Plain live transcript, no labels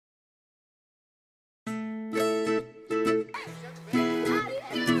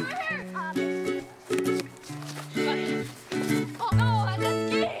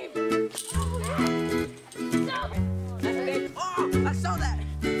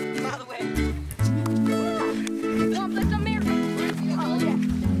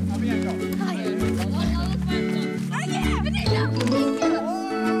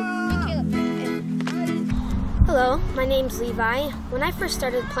name's Levi. When I first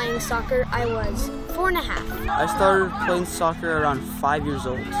started playing soccer, I was 4.5. I started playing soccer around 5 years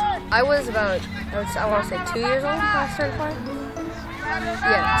old. I was about, I want to say 2 years old when I started playing.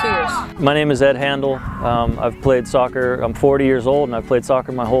 Yeah, 2 years. My name is Ed Handel. I've played soccer. I'm 40 years old and I've played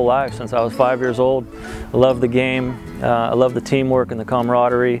soccer my whole life since I was 5 years old. I love the game. I love the teamwork and the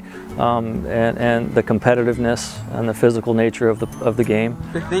camaraderie and the competitiveness and the physical nature of the game.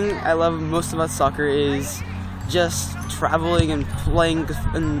 The thing I love most about soccer is just traveling and playing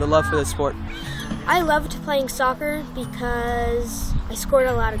and the love for the sport. I loved playing soccer because I scored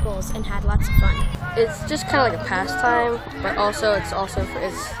a lot of goals and had lots of fun. It's just kind of like a pastime, but also it's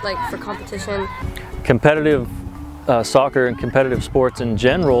like for competition. Competitive soccer and competitive sports in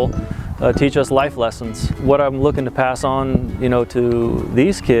general teach us life lessons. What I'm looking to pass on, to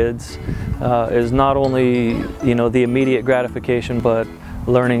these kids is not only, the immediate gratification, but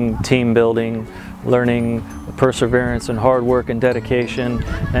learning team building, learning perseverance and hard work and dedication,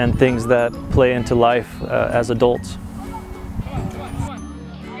 and things that play into life as adults.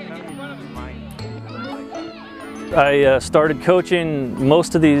 I started coaching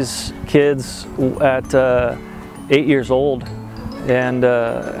most of these kids at 8 years old, and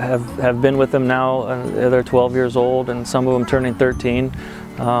have been with them now. They're 12 years old, and some of them turning 13.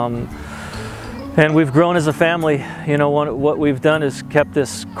 And we've grown as a family. What we've done is kept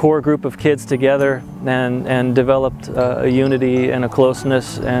this core group of kids together and developed a unity and a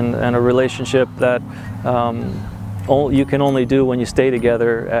closeness and a relationship that you can only do when you stay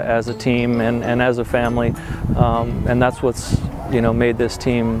together as a team and as a family. And that's what's made this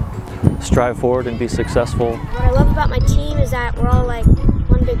team strive forward and be successful. What I love about my team is that we're all like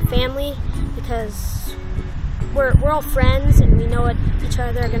one big family, because we're all friends and we know what each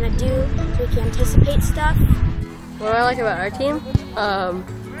other are going to do, so we can anticipate stuff. What I like about our team,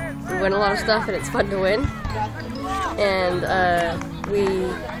 we win a lot of stuff and it's fun to win. And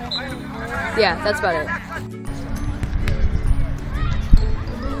yeah, that's about it.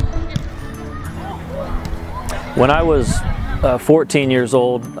 When I was 14 years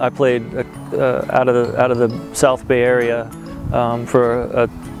old, I played out of the South Bay area for a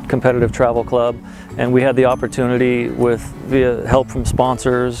competitive travel club, and we had the opportunity, via help from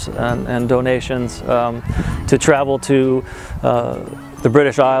sponsors and donations, to travel to the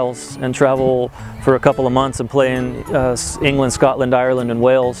British Isles and travel for a couple of months and play in England, Scotland, Ireland, and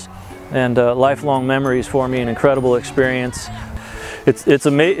Wales. And lifelong memories for me, an incredible experience. It's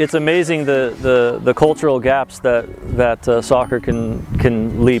amazing the cultural gaps that soccer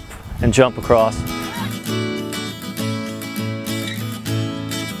can leap and jump across.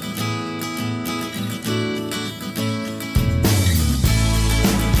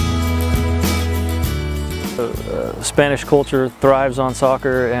 Spanish culture thrives on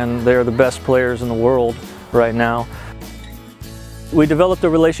soccer, and they're the best players in the world right now. We developed a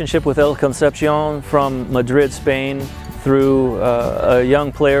relationship with El Concepcion from Madrid, Spain, through a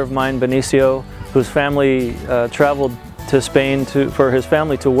young player of mine, Benicio, whose family traveled to Spain for his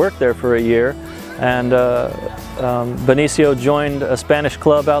family to work there for a year. And Benicio joined a Spanish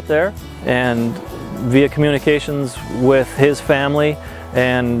club out there, and via communications with his family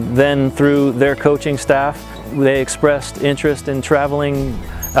and then through their coaching staff, they expressed interest in traveling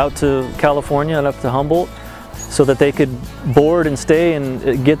out to California and up to Humboldt, so that they could board and stay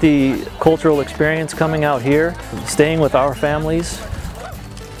and get the cultural experience coming out here, staying with our families.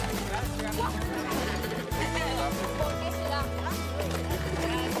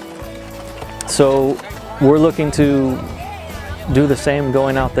 So we're looking to do the same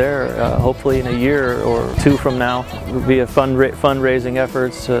going out there, hopefully in a year or two from now, via fundraising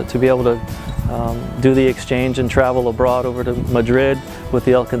efforts to be able to do the exchange and travel abroad over to Madrid with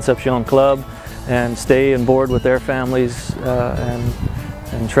the El Concepcion Club, and stay and board with their families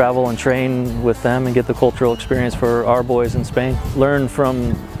and travel and train with them and get the cultural experience for our boys in Spain. Learn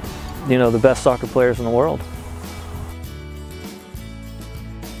from, the best soccer players in the world.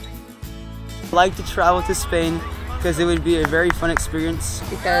 I like to travel to Spain because it would be a very fun experience.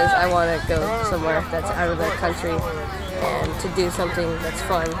 Because I want to go somewhere that's out of the country and to do something that's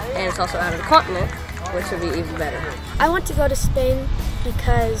fun, and it's also out of the continent, which would be even better. I want to go to Spain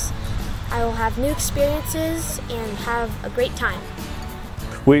because I will have new experiences and have a great time.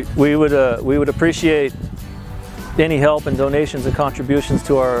 We would appreciate any help and donations and contributions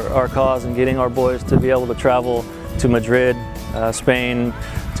to our cause and getting our boys to be able to travel to Madrid, Spain,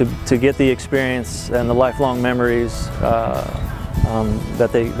 to get the experience and the lifelong memories that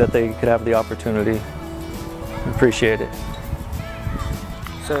they could have the opportunity. Appreciate it.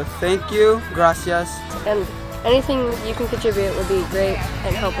 So thank you, gracias. And anything you can contribute would be great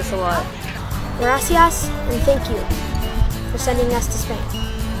and help us a lot. Gracias and thank you. for sending us to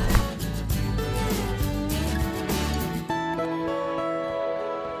Spain.